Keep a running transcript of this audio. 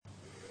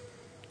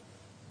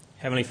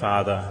Heavenly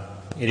Father,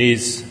 it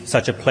is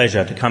such a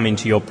pleasure to come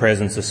into your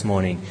presence this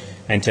morning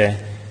and to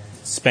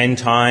spend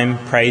time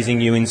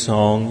praising you in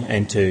song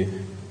and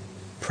to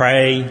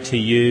pray to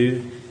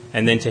you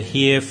and then to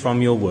hear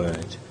from your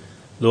word.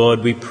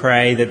 Lord, we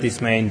pray that this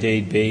may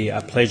indeed be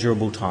a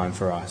pleasurable time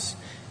for us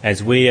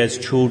as we as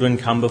children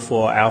come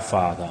before our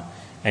Father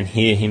and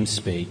hear him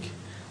speak.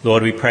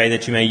 Lord, we pray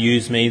that you may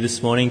use me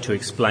this morning to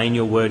explain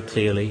your word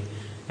clearly,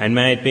 and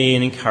may it be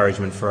an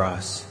encouragement for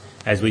us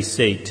as we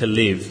seek to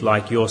live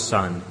like your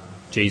Son,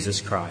 Jesus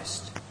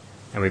Christ.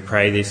 And we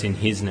pray this in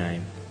his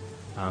name.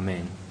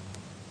 Amen.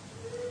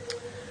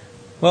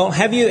 Well,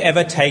 have you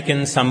ever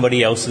taken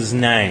somebody else's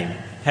name?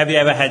 Have you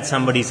ever had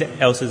somebody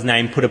else's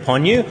name put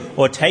upon you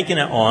or taken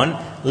it on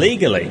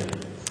legally?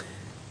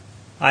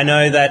 I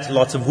know that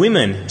lots of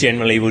women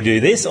generally will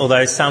do this,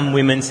 although some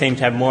women seem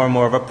to have more and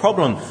more of a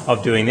problem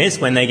of doing this.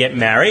 When they get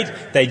married,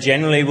 they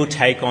generally will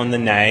take on the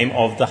name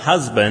of the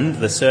husband,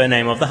 the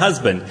surname of the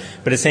husband.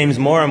 But it seems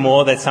more and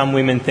more that some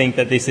women think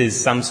that this is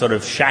some sort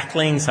of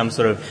shackling, some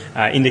sort of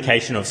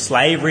indication of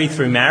slavery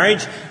through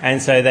marriage,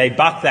 and so they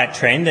buck that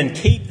trend and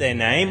keep their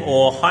name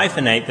or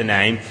hyphenate the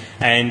name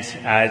and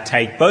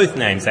take both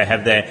names. They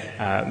have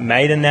their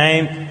maiden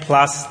name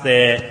plus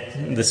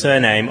the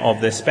surname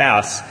of their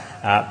spouse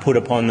put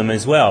upon them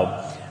as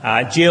well.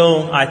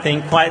 Jill, I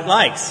think, quite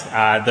likes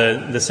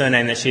the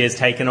surname that she has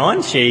taken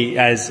on. She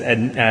has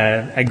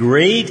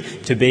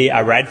agreed to be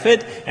a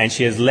Radford, and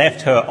she has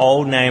left her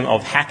old name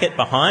of Hackett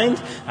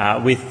behind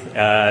with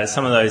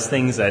some of those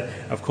things that,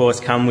 of course,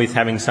 come with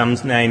having some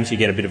names. You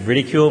get a bit of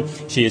ridicule.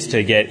 She used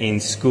to get in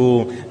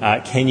school,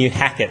 "Can you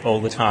hack it?"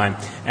 all the time.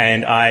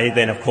 And I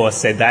then, of course,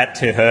 said that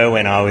to her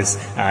when I was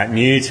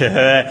new to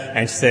her,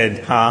 and she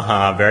said, "Ha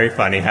ha, very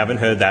funny, haven't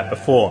heard that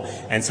before."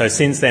 And so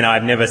since then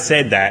I've never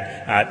said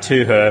that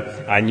to her.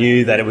 I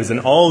knew that it was an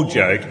old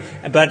joke.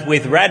 But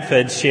with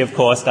Radford, she, of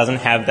course, doesn't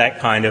have that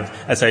kind of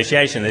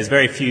association. There's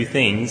very few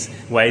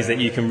ways that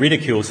you can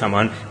ridicule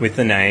someone with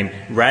the name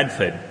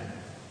Radford.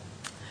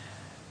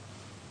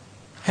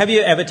 Have you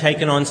ever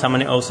taken on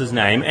someone else's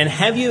name? And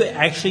have you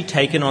actually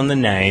taken on the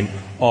name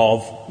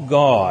of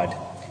God?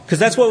 Because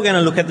that's what we're going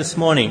to look at this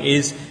morning,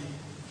 is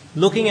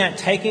looking at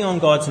taking on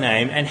God's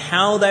name and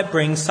how that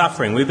brings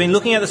suffering. We've been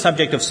looking at the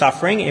subject of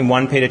suffering in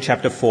 1 Peter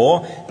chapter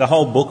 4. The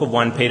whole book of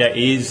 1 Peter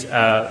is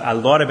a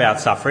lot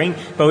about suffering,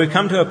 but we've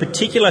come to a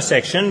particular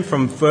section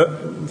from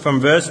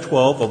verse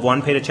 12 of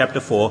 1 Peter chapter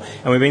 4,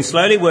 and we've been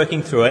slowly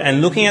working through it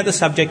and looking at the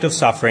subject of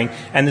suffering.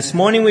 And this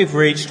morning we've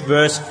reached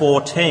verse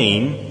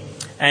 14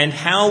 and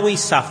how we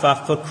suffer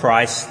for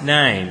Christ's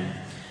name.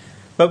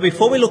 But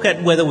before we look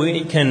at whether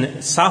we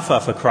can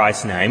suffer for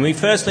Christ's name, we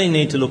firstly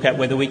need to look at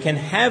whether we can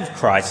have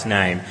Christ's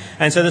name.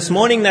 And so this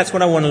morning, that's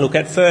what I want to look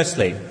at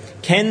firstly.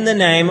 Can the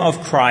name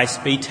of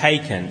Christ be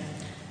taken?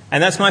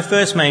 And that's my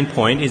first main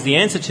point, is the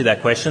answer to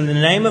that question. The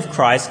name of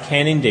Christ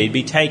can indeed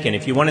be taken.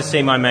 If you want to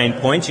see my main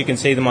points, you can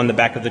see them on the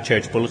back of the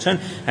church bulletin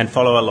and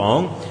follow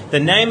along.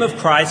 The name of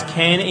Christ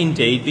can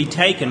indeed be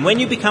taken. When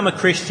you become a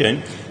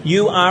Christian,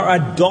 you are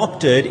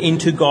adopted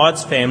into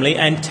God's family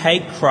and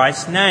take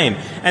Christ's name.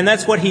 And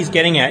that's what he's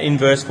getting at in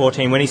verse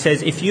 14 when he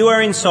says, "If you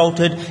are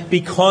insulted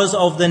because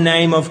of the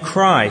name of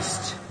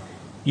Christ,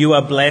 you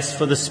are blessed,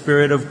 for the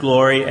Spirit of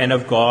glory and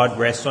of God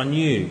rests on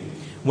you."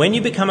 When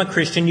you become a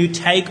Christian, you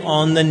take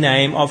on the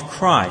name of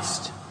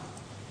Christ.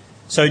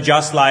 So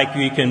just like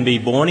you can be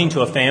born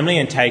into a family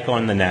and take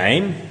on the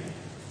name,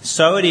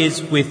 so it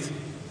is with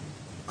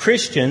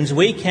Christians.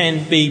 We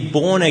can be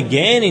born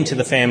again into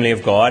the family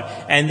of God,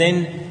 and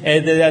then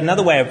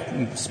another way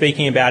of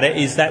speaking about it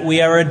is that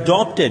we are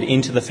adopted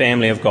into the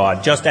family of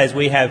God. Just as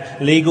we have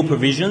legal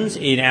provisions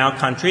in our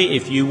country,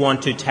 if you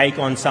want to take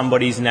on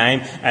somebody's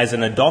name as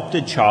an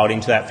adopted child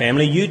into that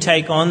family, you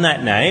take on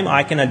that name.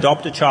 I can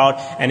adopt a child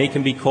and it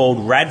can be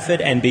called Radford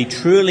and be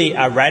truly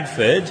a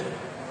Radford.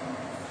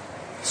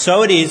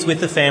 So it is with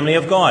the family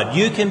of God.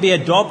 You can be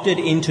adopted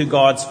into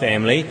God's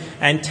family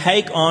and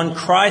take on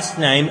Christ's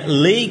name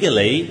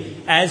legally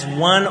as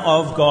one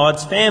of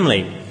God's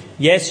family.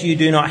 Yes, you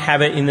do not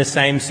have it in the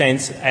same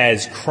sense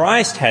as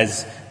Christ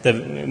has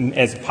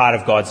as part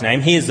of God's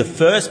name. He is the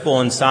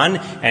firstborn son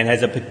and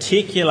has a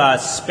particular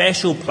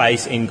special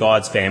place in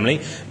God's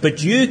family.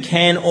 But you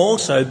can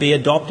also be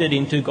adopted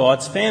into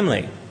God's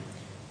family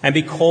and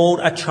be called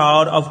a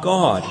child of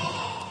God.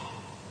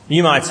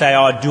 You might say,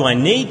 "Oh, do I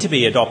need to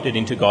be adopted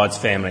into God's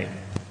family?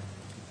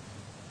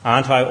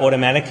 Aren't I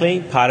automatically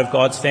part of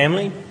God's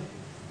family?"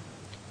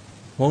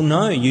 Well,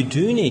 no, you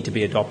do need to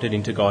be adopted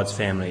into God's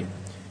family.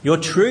 Your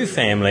true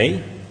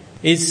family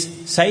is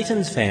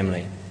Satan's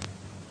family.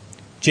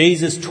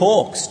 Jesus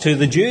talks to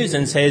the Jews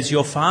and says,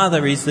 "Your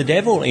father is the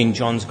devil," in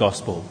John's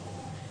Gospel.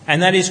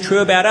 And that is true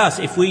about us.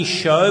 If we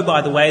show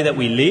by the way that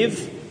we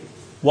live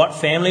what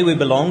family we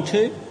belong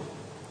to,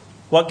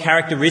 what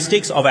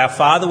characteristics of our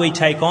Father we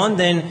take on,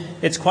 then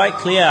it's quite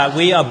clear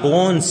we are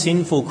born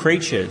sinful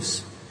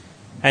creatures.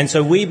 And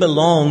so we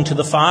belong to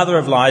the father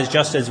of lies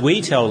just as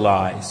we tell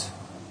lies.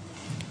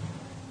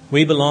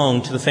 We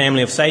belong to the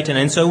family of Satan,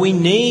 and so we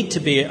need to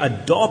be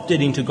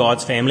adopted into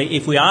God's family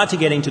if we are to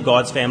get into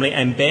God's family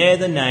and bear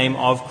the name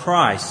of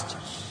Christ.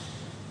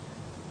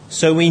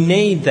 So we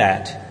need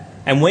that.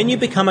 And when you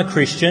become a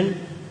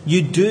Christian,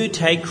 you do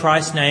take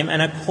Christ's name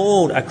and are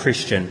called a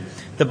Christian.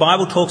 The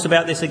Bible talks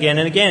about this again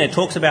and again. It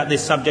talks about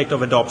this subject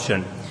of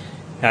adoption.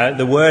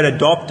 The word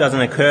adopt doesn't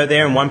occur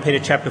there in 1 Peter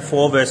chapter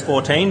 4 verse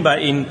 14,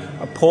 but in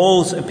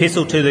Paul's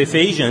epistle to the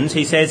Ephesians,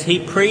 he says he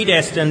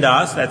predestined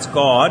us, that's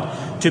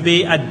God, to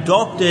be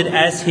adopted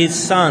as his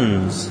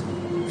sons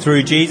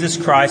through Jesus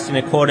Christ in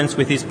accordance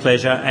with his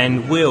pleasure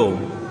and will.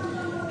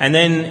 And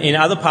then in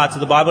other parts of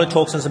the Bible, it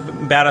talks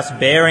about us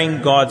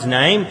bearing God's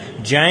name.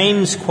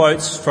 James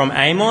quotes from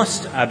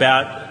Amos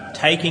about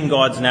taking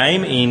God's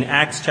name in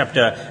Acts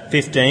chapter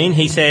 15.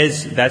 He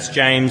says, that's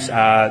James,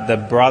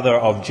 the brother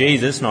of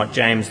Jesus, not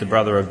James, the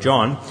brother of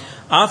John.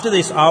 After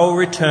this, I will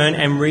return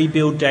and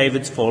rebuild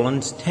David's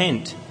fallen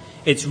tent.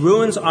 Its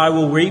ruins I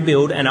will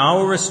rebuild, and I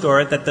will restore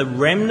it, that the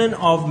remnant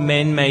of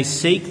men may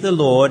seek the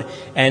Lord,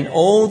 and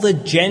all the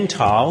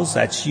Gentiles,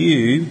 that's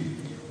you,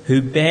 who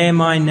bear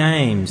my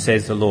name,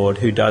 says the Lord,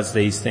 who does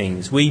these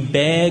things. We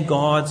bear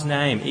God's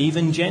name,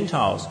 even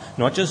Gentiles,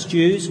 not just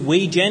Jews,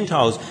 we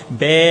Gentiles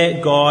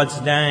bear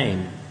God's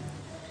name.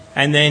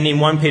 And then in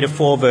 1 Peter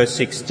 4 verse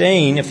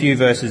 16, a few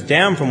verses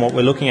down from what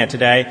we're looking at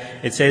today,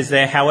 it says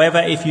there, however,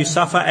 if you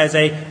suffer as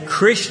a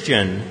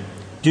Christian,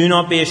 do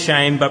not be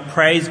ashamed, but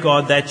praise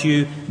God that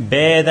you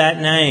bear that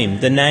name,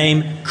 the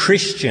name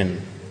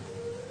Christian.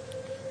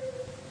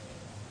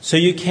 So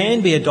you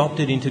can be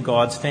adopted into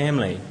God's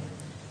family.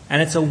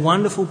 And it's a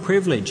wonderful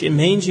privilege. It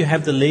means you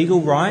have the legal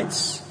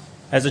rights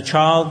as a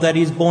child that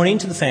is born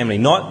into the family.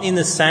 Not in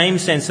the same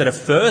sense that a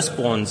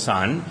firstborn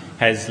son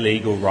has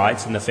legal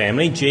rights in the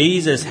family.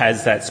 Jesus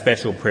has that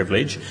special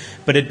privilege.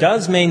 But it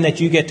does mean that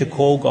you get to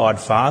call God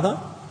Father.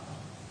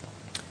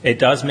 It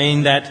does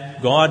mean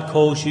that God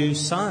calls you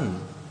son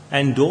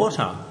and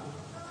daughter.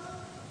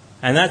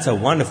 And that's a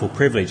wonderful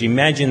privilege.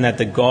 Imagine that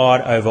the God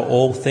over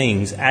all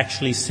things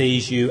actually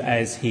sees you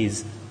as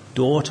his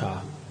daughter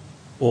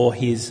or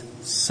his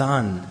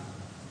son,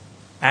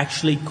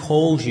 actually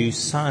calls you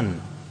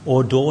son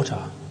or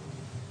daughter.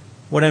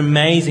 What an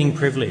amazing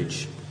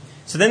privilege.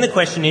 So then the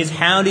question is,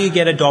 how do you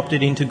get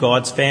adopted into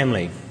God's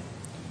family?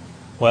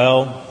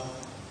 Well,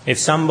 if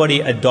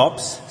somebody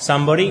adopts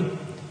somebody,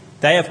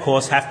 they of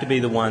course have to be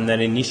the one that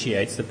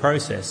initiates the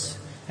process.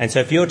 And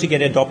so if you're to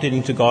get adopted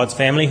into God's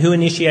family, who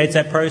initiates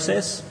that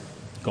process?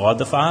 God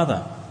the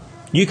Father.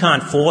 You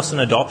can't force an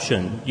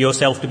adoption,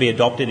 yourself to be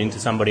adopted into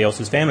somebody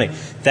else's family.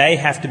 They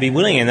have to be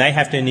willing and they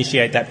have to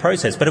initiate that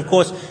process. But of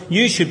course,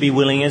 you should be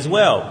willing as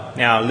well.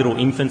 Now, little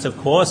infants, of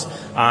course,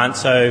 aren't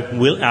so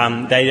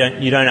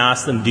you don't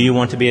ask them, do you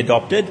want to be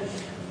adopted?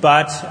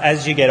 But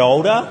as you get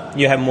older,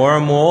 you have more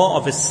and more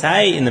of a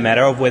say in the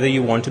matter of whether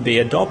you want to be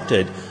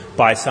adopted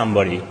by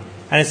somebody.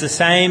 And it's the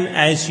same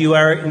as you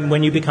are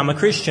when you become a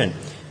Christian.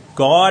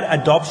 God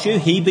adopts you,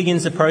 he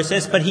begins the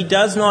process, but he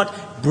does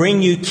not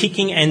bring you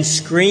kicking and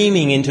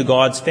screaming into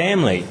God's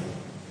family.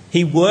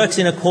 He works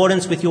in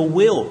accordance with your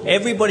will.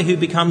 Everybody who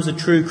becomes a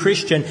true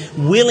Christian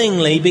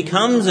willingly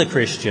becomes a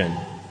Christian.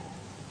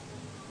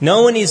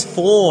 No one is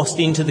forced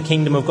into the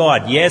kingdom of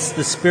God. Yes,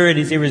 the Spirit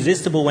is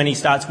irresistible when he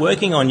starts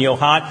working on your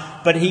heart,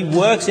 but he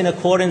works in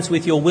accordance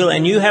with your will,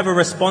 and you have a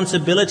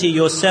responsibility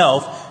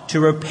yourself to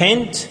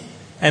repent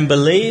and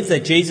believe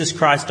that Jesus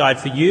Christ died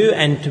for you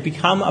and to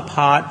become a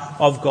part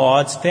of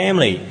God's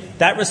family.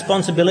 That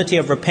responsibility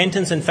of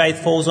repentance and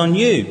faith falls on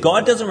you.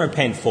 God doesn't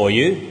repent for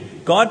you.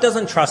 God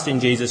doesn't trust in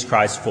Jesus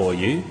Christ for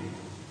you.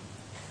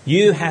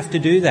 You have to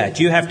do that.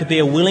 You have to be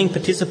a willing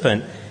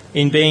participant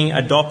in being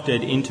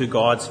adopted into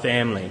God's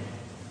family.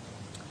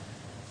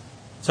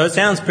 So it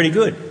sounds pretty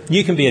good.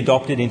 You can be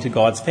adopted into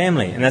God's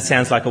family, and that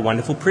sounds like a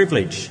wonderful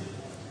privilege.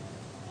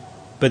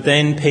 But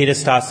then Peter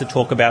starts to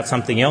talk about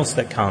something else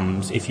that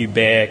comes if you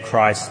bear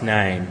Christ's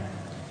name.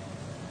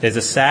 There's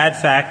a sad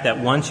fact that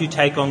once you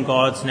take on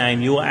God's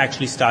name, you will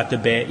actually start to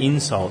bear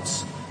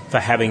insults for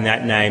having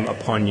that name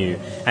upon you.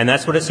 And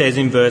that's what it says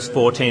in verse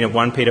 14 of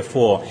 1 Peter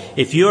 4.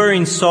 If you are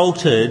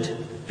insulted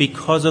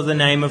because of the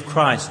name of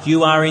Christ,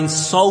 you are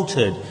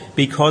insulted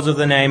because of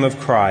the name of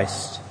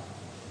Christ.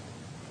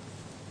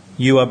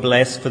 You are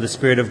blessed, for the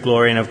Spirit of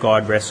glory and of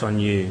God rests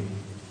on you.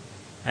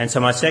 And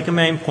so my second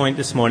main point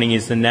this morning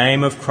is the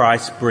name of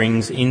Christ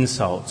brings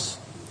insults.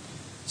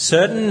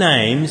 Certain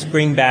names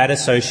bring bad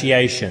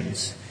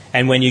associations.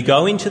 And when you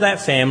go into that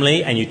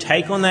family and you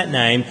take on that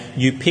name,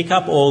 you pick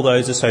up all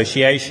those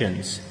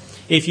associations.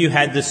 If you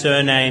had the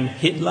surname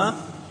Hitler,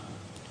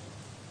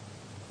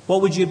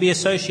 what would you be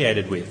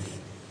associated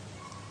with?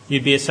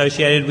 You'd be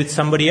associated with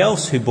somebody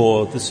else who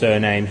bore the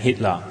surname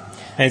Hitler.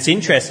 And it's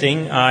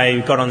interesting, I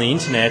got on the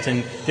internet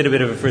and did a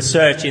bit of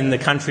research in the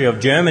country of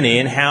Germany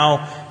and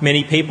how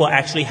many people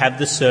actually have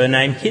the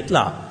surname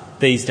Hitler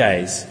these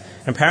days.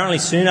 And apparently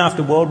soon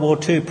after World War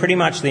II, pretty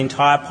much the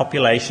entire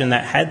population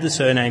that had the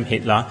surname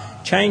Hitler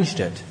changed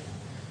it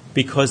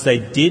because they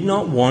did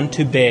not want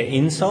to bear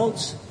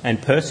insults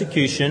and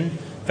persecution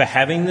for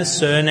having the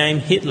surname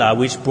Hitler,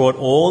 which brought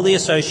all the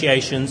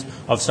associations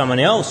of someone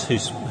else who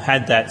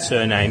had that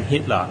surname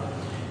Hitler.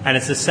 And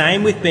it's the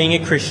same with being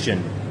a Christian.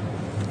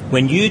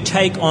 When you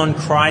take on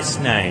Christ's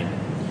name,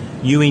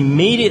 you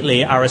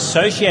immediately are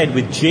associated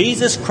with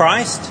Jesus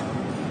Christ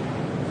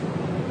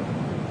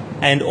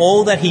and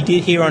all that he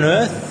did here on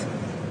earth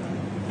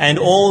and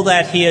all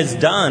that he has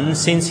done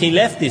since he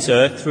left this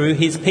earth through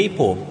his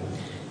people.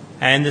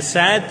 And the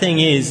sad thing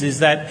is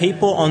that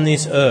people on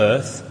this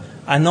earth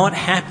are not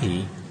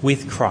happy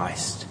with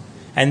Christ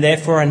and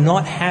therefore are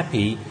not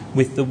happy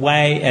with the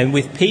way and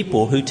with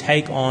people who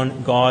take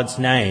on God's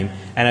name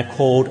and are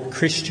called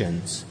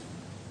Christians.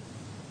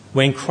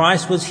 When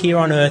Christ was here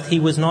on earth, he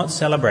was not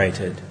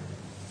celebrated.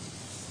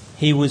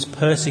 He was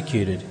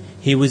persecuted.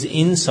 He was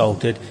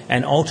insulted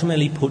and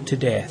ultimately put to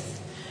death.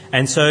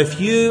 And so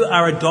if you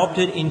are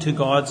adopted into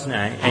God's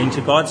name, into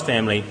God's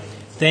family,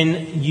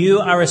 then you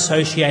are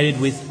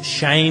associated with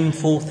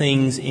shameful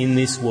things in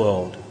this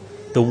world.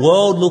 The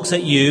world looks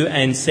at you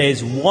and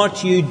says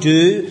what you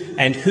do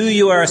and who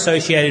you are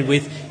associated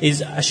with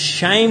is a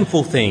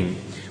shameful thing.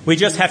 We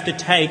just have to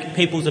take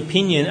people's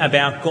opinion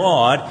about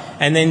God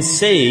and then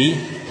see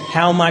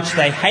how much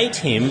they hate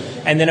him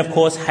and then, of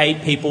course,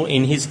 hate people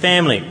in his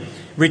family.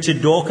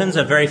 Richard Dawkins,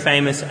 a very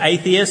famous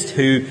atheist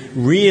who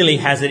really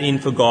has it in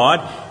for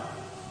God,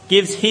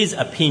 gives his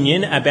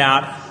opinion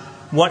about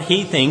what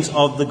he thinks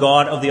of the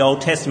God of the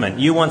Old Testament.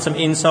 You want some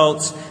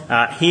insults?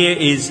 Here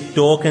is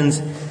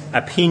Dawkins'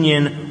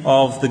 opinion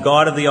of the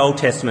God of the Old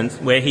Testament,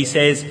 where he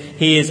says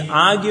he is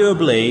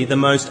arguably the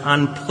most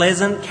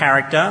unpleasant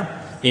character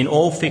in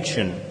all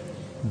fiction,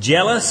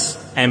 jealous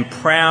and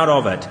proud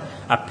of it,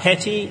 a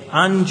petty,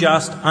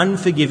 unjust,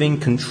 unforgiving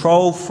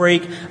control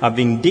freak, a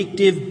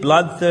vindictive,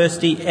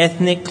 bloodthirsty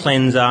ethnic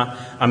cleanser,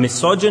 a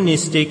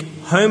misogynistic,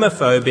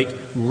 homophobic,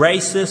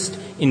 racist,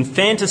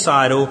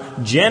 infanticidal,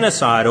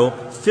 genocidal,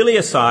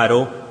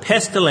 filicidal,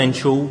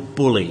 pestilential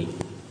bully.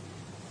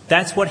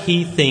 That's what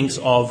he thinks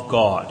of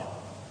God.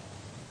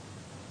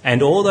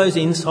 And all those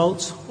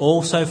insults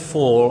also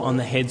fall on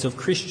the heads of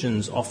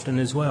Christians often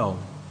as well.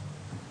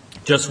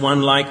 Just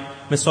one like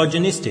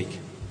misogynistic.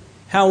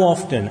 How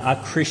often are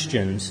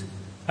Christians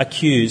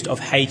accused of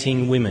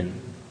hating women,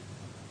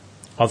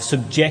 of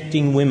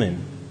subjecting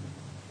women,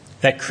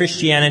 that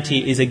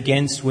Christianity is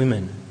against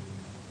women?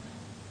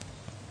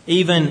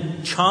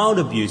 Even child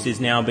abuse is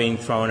now being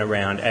thrown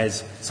around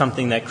as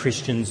something that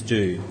Christians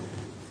do.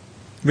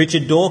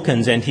 Richard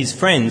Dawkins and his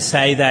friends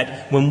say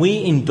that when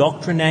we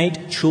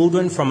indoctrinate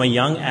children from a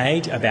young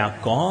age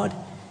about God,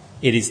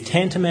 it is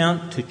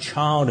tantamount to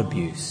child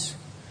abuse.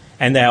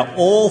 And they are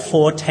all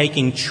for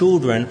taking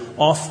children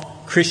off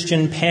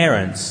Christian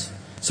parents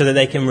so that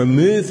they can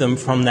remove them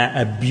from that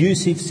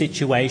abusive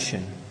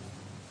situation.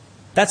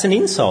 That's an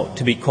insult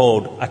to be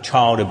called a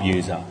child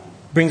abuser.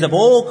 It brings up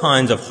all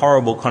kinds of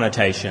horrible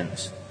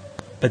connotations.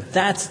 But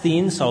that's the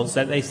insults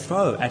that they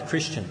throw at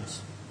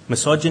Christians.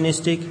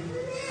 Misogynistic,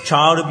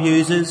 child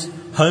abusers,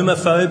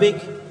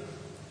 homophobic,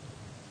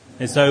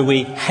 as though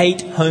we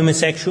hate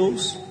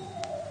homosexuals,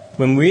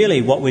 when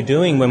really what we're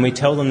doing when we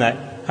tell them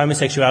that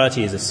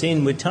homosexuality is a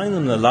sin, we're telling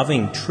them the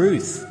loving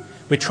truth.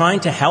 We're trying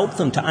to help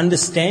them to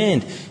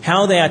understand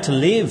how they are to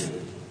live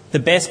the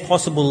best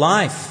possible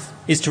life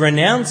is to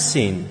renounce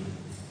sin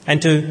and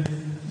to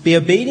be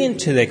obedient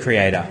to their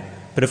Creator.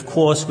 But of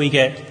course we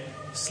get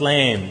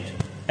slammed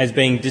as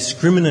being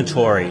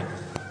discriminatory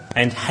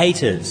and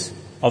haters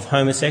of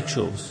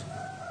homosexuals.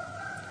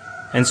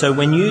 And so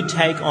when you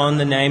take on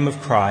the name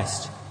of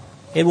Christ,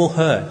 it will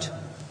hurt.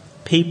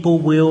 People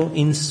will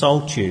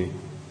insult you.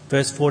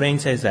 Verse 14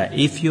 says that.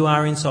 If you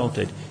are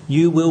insulted,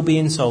 you will be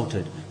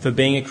insulted for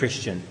being a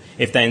Christian.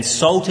 If they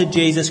insulted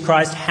Jesus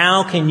Christ,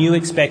 how can you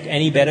expect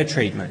any better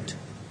treatment?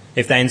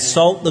 If they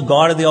insult the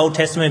God of the Old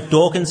Testament, if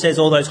Dawkins says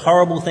all those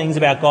horrible things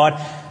about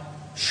God,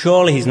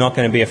 surely he's not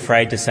going to be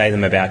afraid to say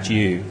them about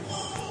you.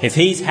 If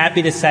he's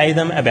happy to say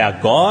them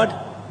about God,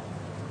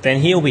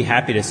 then he'll be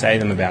happy to say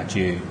them about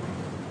you.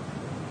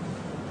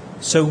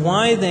 So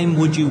why then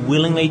would you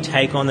willingly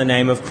take on the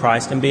name of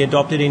Christ and be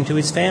adopted into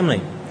his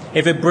family?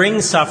 If it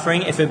brings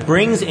suffering, if it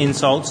brings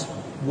insults,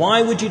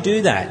 why would you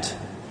do that?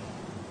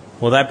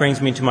 Well, that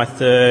brings me to my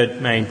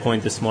third main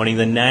point this morning.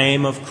 The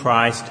name of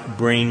Christ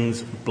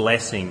brings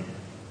blessing.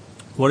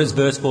 What does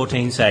verse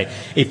 14 say?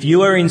 If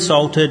you are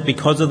insulted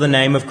because of the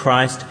name of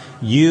Christ,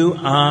 you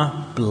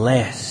are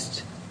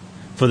blessed.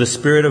 For the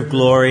Spirit of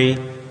glory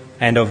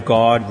and of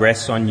God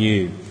rests on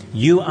you.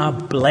 You are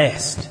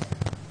blessed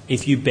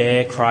if you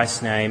bear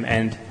Christ's name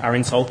and are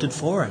insulted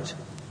for it.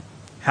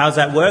 How does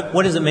that work?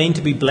 What does it mean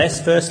to be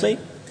blessed, firstly?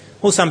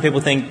 Well, some people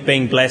think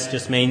being blessed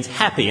just means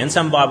happy, and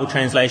some Bible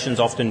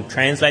translations often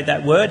translate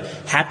that word,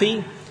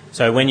 happy.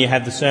 So when you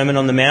have the Sermon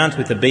on the Mount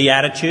with the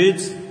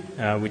Beatitudes,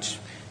 which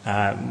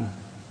are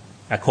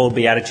called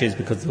Beatitudes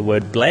because of the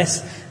word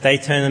bless, they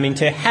turn them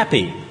into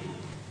happy.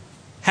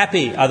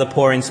 Happy are the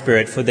poor in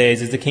spirit, for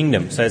theirs is the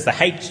kingdom. So it's the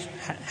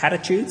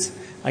Hatitudes,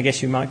 I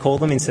guess you might call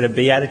them, instead of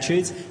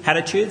beatitudes,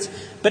 hatitudes.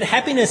 But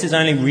happiness is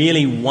only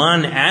really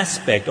one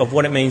aspect of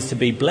what it means to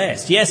be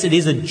blessed. Yes, it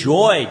is a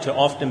joy to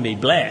often be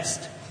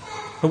blessed.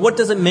 But what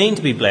does it mean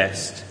to be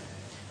blessed?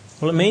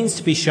 Well, it means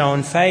to be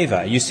shown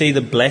favour. You see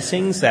the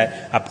blessings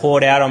that are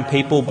poured out on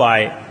people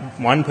by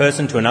one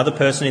person to another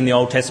person in the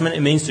Old Testament.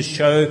 It means to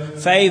show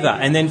favour.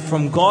 And then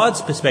from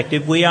God's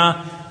perspective, we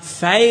are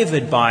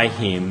favoured by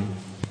him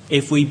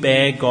if we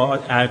bear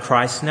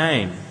Christ's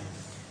name.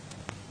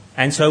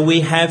 And so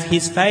we have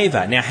his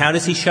favour. Now, how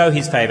does he show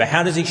his favour?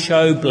 How does he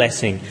show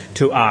blessing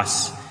to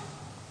us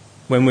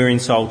when we're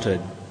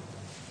insulted?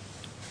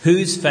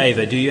 Whose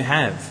favour do you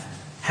have?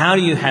 How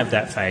do you have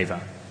that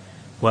favour?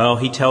 Well,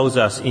 he tells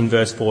us in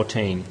verse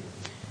 14.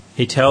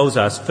 He tells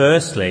us,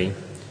 firstly,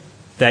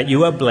 that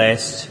you are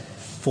blessed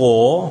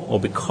for, or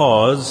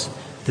because,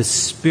 the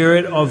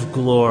Spirit of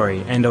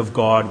glory and of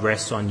God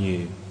rests on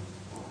you.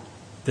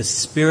 The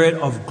Spirit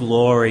of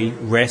glory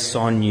rests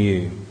on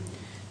you.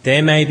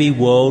 There may be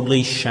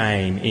worldly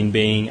shame in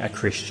being a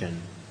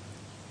Christian.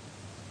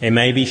 It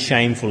may be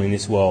shameful in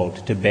this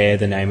world to bear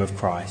the name of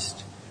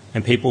Christ.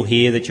 And people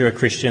hear that you're a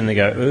Christian and they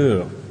go,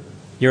 "Ooh,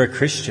 you're a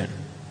Christian."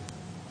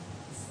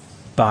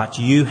 But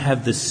you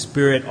have the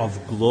Spirit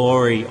of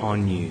glory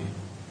on you.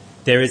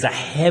 There is a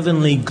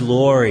heavenly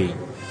glory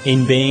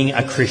in being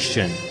a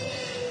Christian.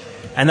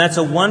 And that's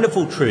a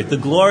wonderful truth. The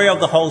glory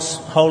of the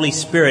Holy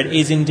Spirit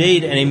is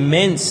indeed an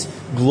immense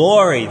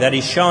glory that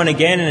is shown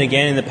again and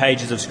again in the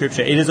pages of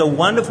Scripture. It is a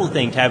wonderful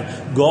thing to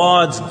have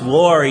God's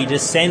glory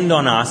descend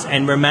on us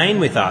and remain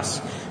with us.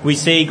 We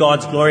see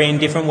God's glory in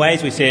different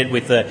ways. We see it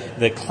with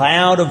the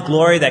cloud of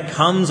glory that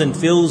comes and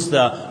fills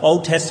the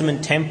Old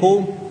Testament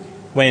temple.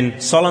 When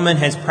Solomon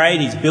has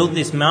prayed, he's built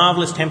this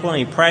marvellous temple and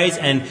he prays,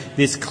 and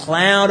this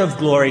cloud of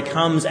glory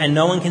comes and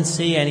no one can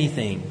see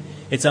anything.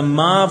 It's a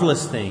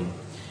marvellous thing.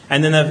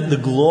 And then the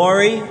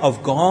glory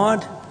of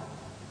God,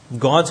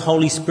 God's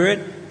Holy Spirit,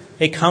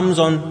 it comes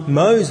on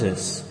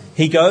Moses.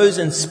 He goes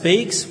and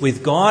speaks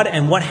with God,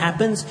 and what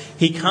happens?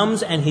 He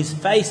comes and his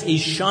face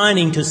is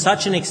shining to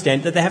such an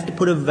extent that they have to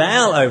put a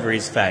veil over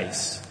his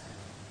face.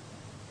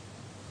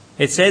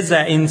 It says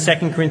that in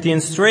 2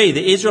 Corinthians 3,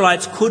 the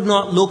Israelites could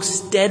not look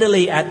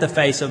steadily at the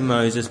face of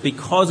Moses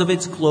because of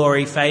its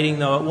glory, fading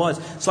though it was.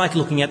 It's like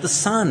looking at the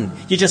sun.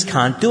 You just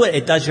can't do it.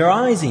 It does your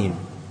eyes in.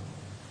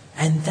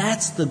 And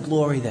that's the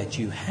glory that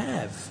you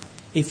have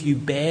if you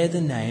bear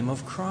the name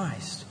of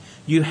Christ.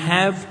 You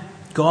have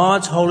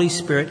God's Holy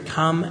Spirit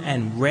come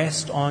and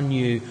rest on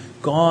you.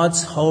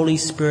 God's Holy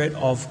Spirit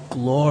of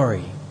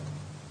glory.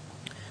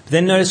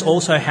 Then notice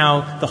also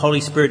how the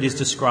Holy Spirit is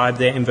described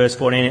there in verse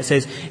 14. It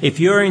says, if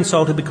you are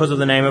insulted because of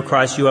the name of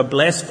Christ, you are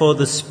blessed, for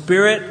the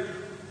Spirit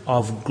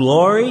of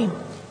glory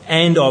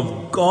and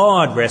of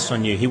God rests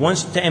on you. He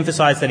wants to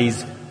emphasize that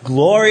he's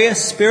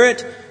glorious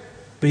Spirit,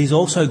 but he's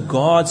also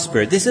God's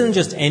Spirit. This isn't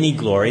just any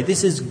glory.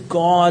 This is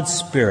God's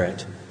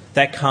Spirit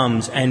that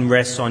comes and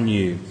rests on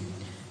you.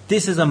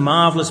 This is a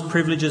marvellous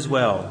privilege as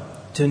well,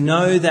 to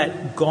know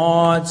that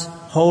God's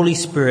Holy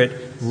Spirit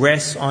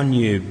rests on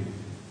you.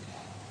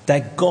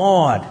 That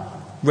God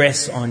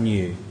rests on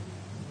you.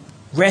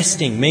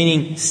 Resting,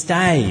 meaning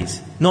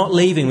stays, not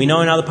leaving. We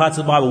know in other parts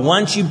of the Bible,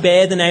 once you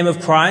bear the name of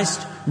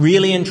Christ,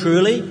 really and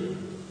truly,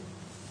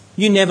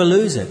 you never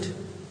lose it.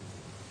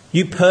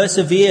 You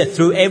persevere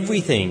through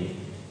everything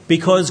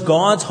because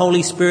God's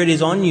Holy Spirit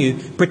is on you,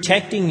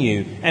 protecting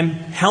you and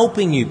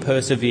helping you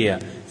persevere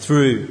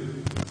through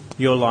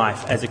your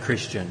life as a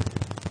Christian.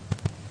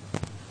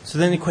 So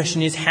then the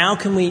question is,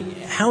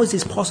 how is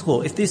this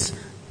possible? If this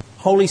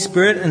Holy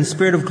Spirit and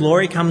Spirit of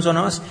glory comes on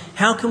us,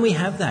 how can we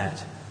have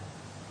that?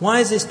 Why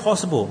is this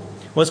possible?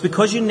 Well, it's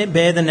because you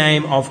bear the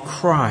name of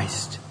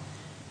Christ.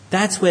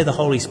 That's where the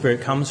Holy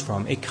Spirit comes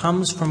from. It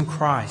comes from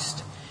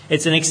Christ.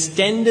 It's an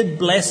extended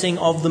blessing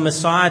of the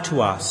Messiah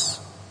to us.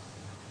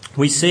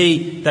 We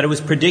see that it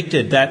was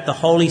predicted that the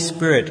Holy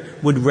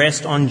Spirit would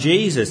rest on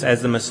Jesus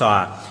as the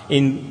Messiah.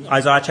 In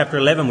Isaiah chapter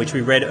 11, which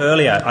we read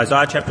earlier,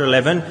 Isaiah chapter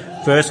 11,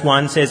 verse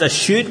 1 says, a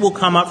shoot will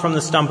come up from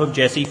the stump of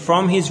Jesse.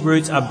 From his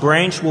roots a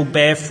branch will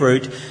bear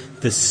fruit.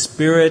 The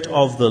Spirit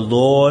of the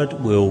Lord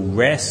will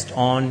rest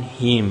on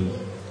him.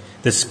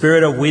 The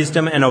Spirit of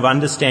wisdom and of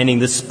understanding,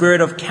 the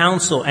Spirit of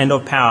counsel and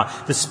of power,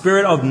 the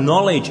Spirit of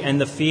knowledge and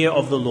the fear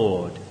of the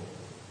Lord.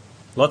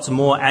 Lots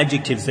more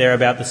adjectives there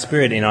about the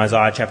Spirit in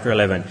Isaiah chapter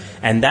 11.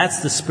 And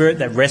that's the Spirit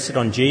that rested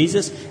on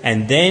Jesus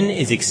and then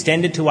is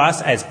extended to us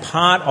as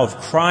part of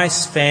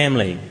Christ's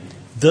family.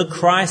 The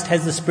Christ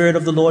has the Spirit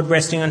of the Lord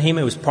resting on him.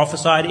 It was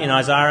prophesied in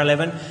Isaiah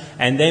 11.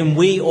 And then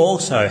we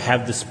also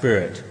have the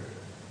Spirit.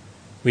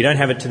 We don't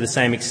have it to the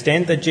same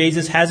extent that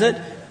Jesus has it.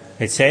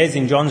 It says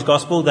in John's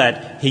Gospel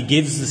that he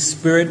gives the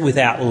Spirit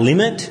without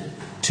limit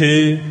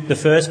to the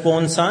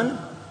firstborn son.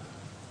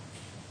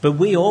 But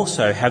we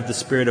also have the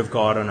Spirit of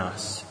God on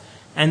us.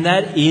 And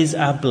that is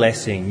a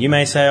blessing. You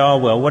may say, oh,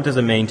 well, what does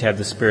it mean to have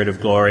the Spirit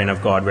of glory and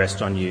of God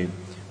rest on you?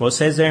 Well, it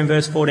says there in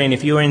verse 14,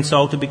 if you are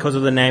insulted because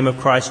of the name of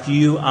Christ,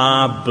 you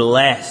are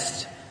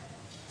blessed.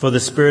 For the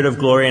Spirit of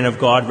glory and of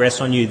God rests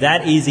on you.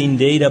 That is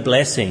indeed a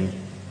blessing.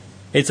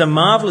 It's a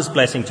marvelous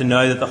blessing to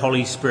know that the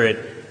Holy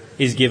Spirit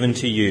is given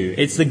to you.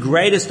 It's the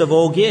greatest of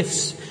all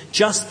gifts.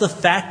 Just the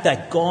fact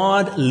that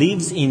God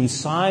lives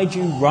inside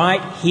you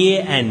right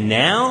here and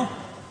now,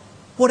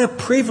 what a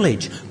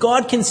privilege.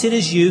 God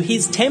considers you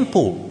his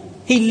temple.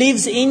 He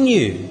lives in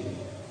you.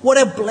 What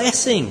a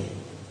blessing.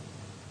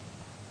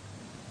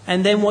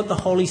 And then what the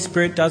Holy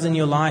Spirit does in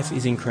your life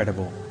is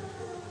incredible.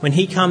 When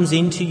he comes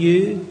into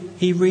you,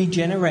 he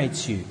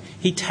regenerates you.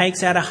 He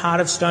takes out a heart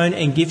of stone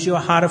and gives you a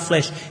heart of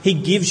flesh. He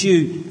gives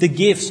you the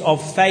gifts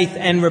of faith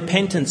and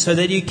repentance so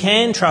that you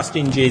can trust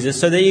in Jesus,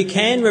 so that you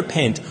can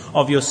repent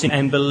of your sin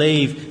and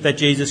believe that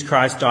Jesus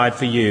Christ died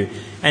for you.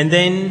 And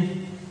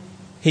then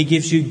he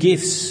gives you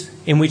gifts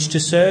in which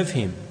to serve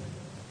him.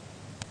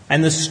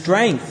 And the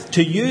strength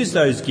to use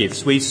those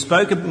gifts. We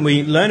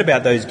learned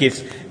about those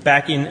gifts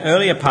back in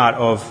earlier part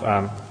of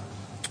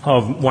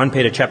 1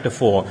 Peter chapter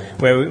 4,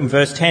 where in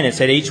verse 10 it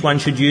said, each one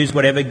should use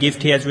whatever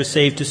gift he has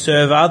received to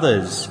serve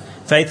others,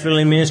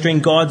 faithfully ministering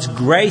God's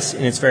grace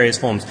in its various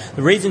forms.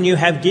 The reason you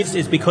have gifts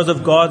is because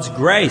of God's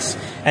grace.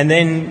 And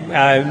then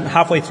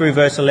halfway through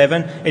verse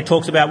 11, it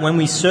talks about when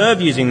we serve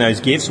using those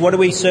gifts. What do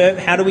we serve?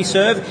 How do we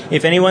serve?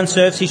 If anyone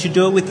serves, he should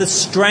do it with the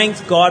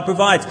strength God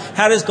provides.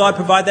 How does God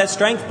provide that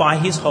strength? By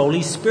his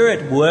Holy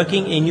Spirit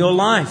working in your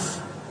life.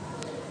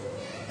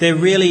 There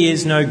really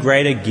is no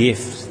greater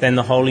gift than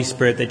the Holy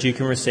Spirit that you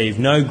can receive,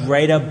 no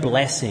greater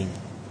blessing.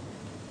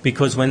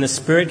 Because when the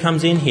Spirit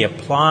comes in, he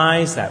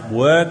applies that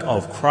work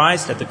of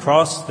Christ at the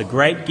cross, the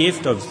great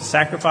gift of the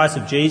sacrifice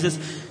of Jesus.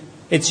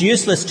 It's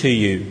useless to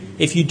you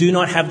if you do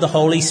not have the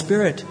Holy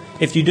Spirit,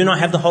 if you do not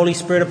have the Holy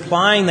Spirit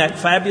applying that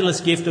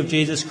fabulous gift of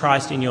Jesus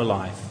Christ in your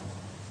life.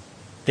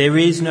 There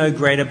is no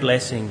greater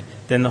blessing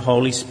than the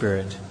Holy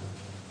Spirit.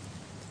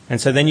 And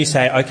so then you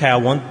say, okay, I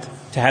want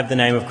to have the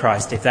name of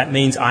Christ. If that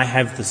means I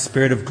have the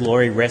Spirit of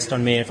glory rest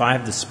on me, if I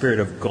have the Spirit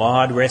of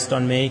God rest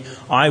on me,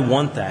 I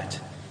want that.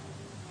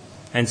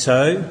 And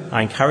so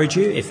I encourage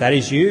you, if that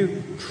is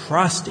you,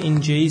 trust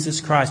in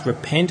Jesus Christ.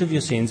 Repent of your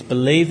sins.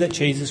 Believe that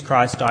Jesus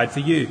Christ died for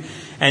you.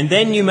 And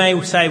then you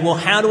may say, well,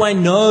 how do I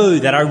know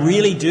that I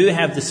really do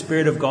have the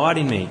Spirit of God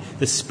in me,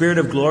 the Spirit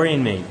of glory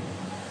in me?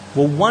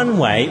 Well, one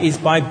way is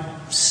by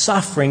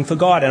suffering for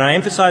God. And I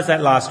emphasised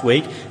that last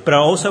week, but I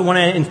also want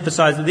to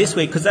emphasise it this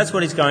week because that's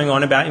what is going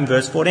on about in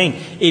verse 14.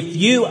 If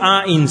you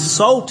are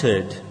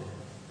insulted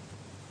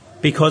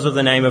because of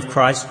the name of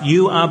Christ,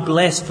 you are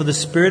blessed, for the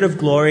Spirit of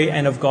glory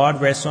and of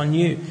God rests on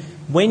you.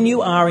 When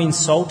you are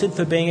insulted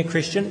for being a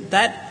Christian,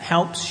 that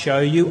helps show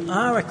you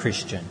are a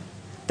Christian,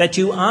 that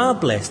you are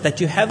blessed,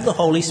 that you have the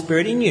Holy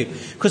Spirit in you.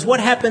 Because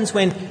what happens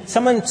when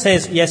someone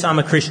says, yes, I'm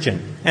a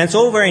Christian, and it's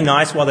all very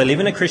nice while they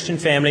live in a Christian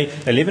family,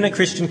 they live in a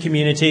Christian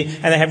community,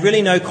 and they have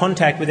really no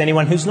contact with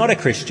anyone who's not a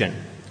Christian.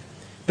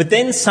 But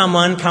then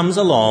someone comes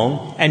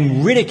along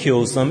and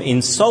ridicules them,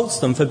 insults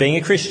them for being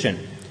a Christian.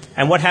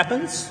 And what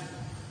happens?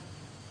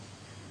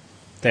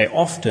 They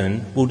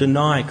often will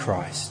deny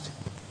Christ.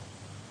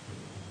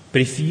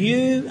 But if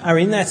you are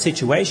in that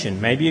situation,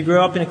 maybe you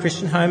grew up in a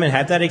Christian home and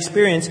had that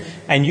experience,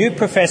 and you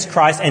profess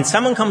Christ, and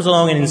someone comes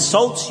along and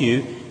insults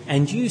you,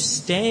 and you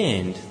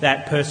stand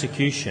that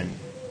persecution,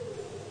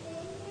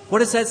 what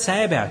does that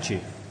say about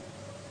you?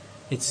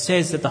 It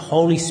says that the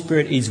Holy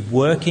Spirit is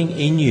working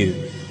in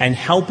you and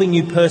helping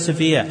you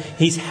persevere.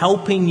 He's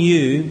helping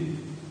you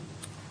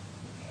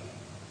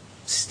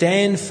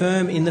stand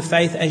firm in the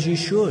faith as you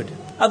should.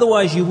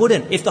 Otherwise you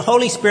wouldn't. If the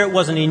Holy Spirit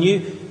wasn't in you,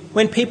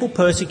 when people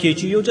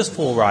persecute you, you'll just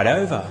fall right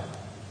over.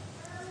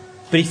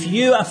 But if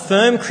you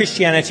affirm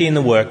Christianity in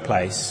the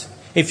workplace,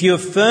 if you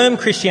affirm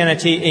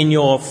Christianity in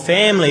your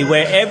family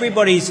where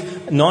everybody's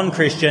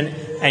non-Christian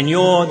and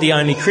you're the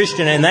only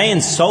Christian and they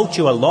insult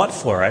you a lot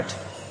for it,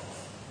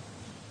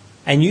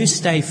 and you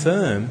stay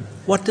firm,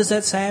 what does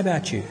that say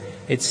about you?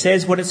 It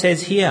says what it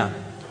says here.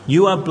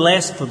 You are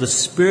blessed, for the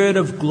Spirit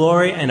of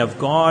glory and of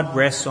God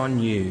rests on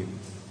you.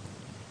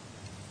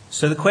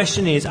 So the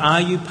question is,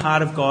 are you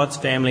part of God's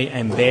family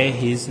and bear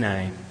his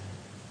name?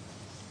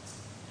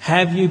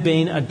 Have you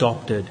been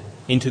adopted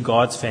into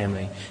God's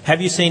family?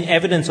 Have you seen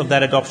evidence of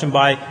that adoption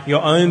by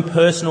your own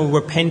personal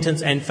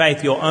repentance and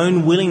faith, your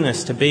own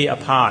willingness to be a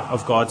part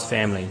of God's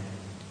family?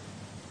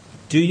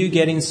 Do you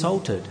get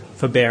insulted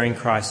for bearing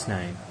Christ's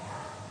name?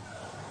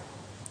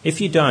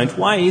 If you don't,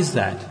 why is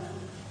that?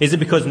 Is it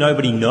because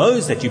nobody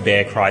knows that you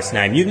bear Christ's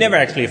name? You've never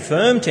actually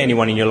affirmed to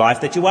anyone in your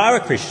life that you are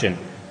a Christian.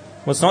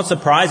 Well, it's not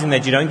surprising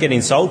that you don't get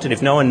insulted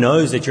if no one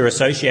knows that you're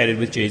associated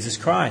with Jesus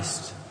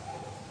Christ.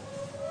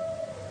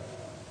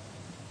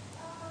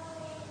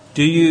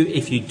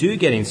 If you do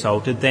get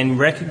insulted, then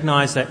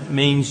recognise that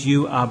means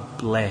you are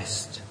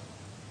blessed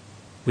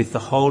with the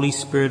Holy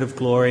Spirit of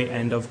glory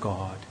and of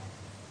God.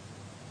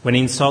 When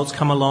insults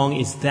come along,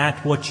 is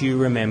that what you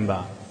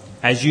remember?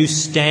 As you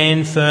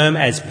stand firm,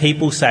 as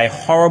people say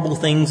horrible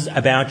things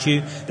about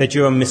you, that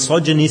you're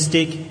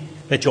misogynistic,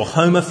 that you're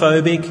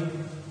homophobic,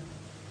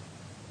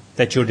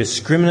 that you're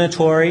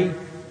discriminatory,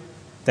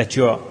 that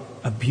you're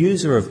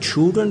abuser of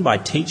children by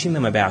teaching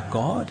them about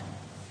God,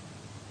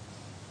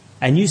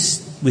 and you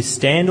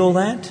withstand all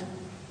that,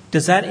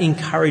 Does that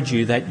encourage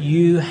you that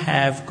you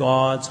have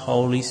God's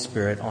Holy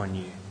Spirit on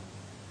you?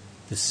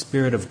 The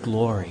Spirit of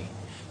glory.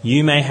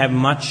 You may have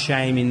much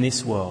shame in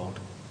this world,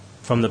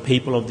 from the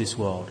people of this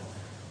world,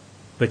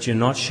 but you're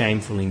not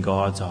shameful in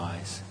God's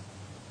eyes.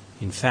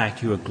 In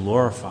fact, you are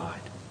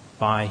glorified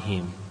by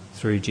him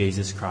through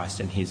Jesus Christ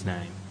and his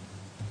name.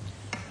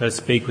 Let us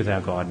speak with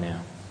our God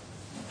now.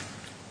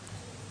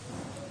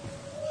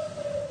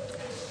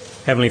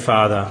 Heavenly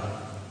Father,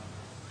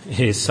 it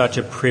is such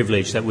a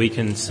privilege that we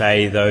can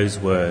say those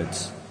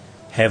words,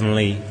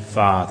 Heavenly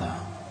Father,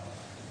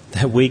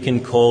 that we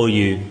can call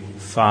you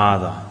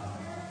Father,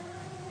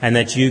 and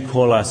that you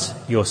call us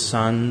your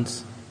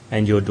sons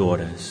and your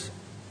daughters.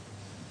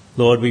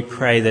 Lord, we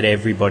pray that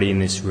everybody in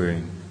this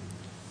room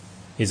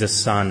is a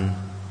son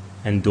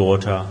and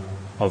daughter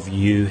of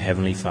you,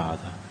 Heavenly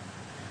Father.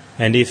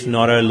 And if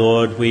not, O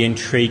Lord, we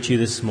entreat you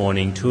this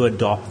morning to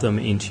adopt them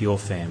into your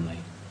family.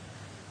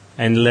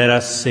 And let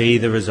us see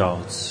the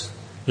results.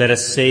 Let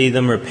us see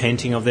them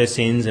repenting of their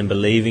sins and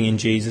believing in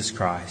Jesus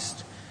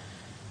Christ,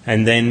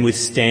 and then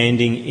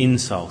withstanding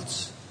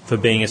insults for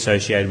being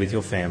associated with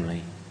your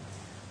family.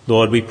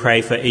 Lord, we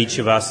pray for each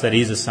of us that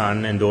is a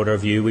son and daughter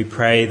of you. We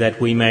pray that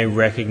we may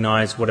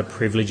recognise what a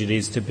privilege it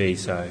is to be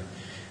so.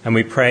 And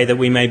we pray that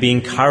we may be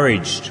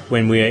encouraged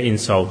when we are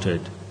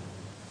insulted,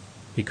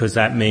 because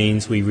that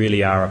means we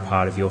really are a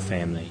part of your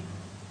family.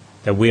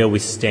 That we are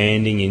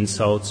withstanding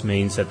insults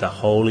means that the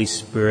Holy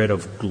Spirit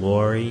of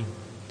glory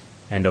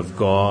and of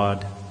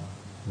God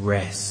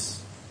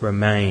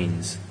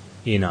remains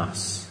in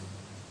us.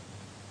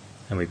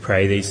 And we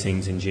pray these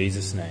things in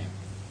Jesus' name.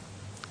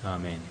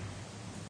 Amen.